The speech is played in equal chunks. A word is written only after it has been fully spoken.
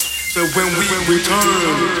So when we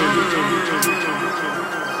return,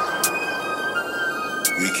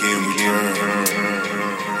 we can return.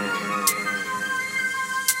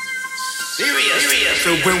 Serious.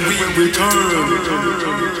 So when we return,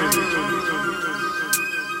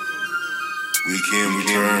 we can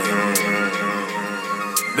return.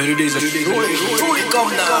 Better days are surely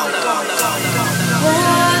come down.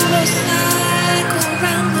 One more cycle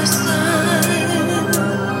round the sun.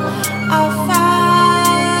 Our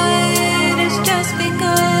fight has just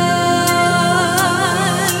begun.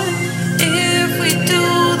 If we do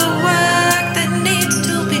the work that needs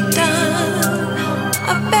to be done,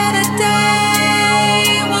 a better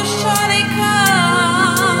day will surely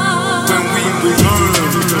come. When we return.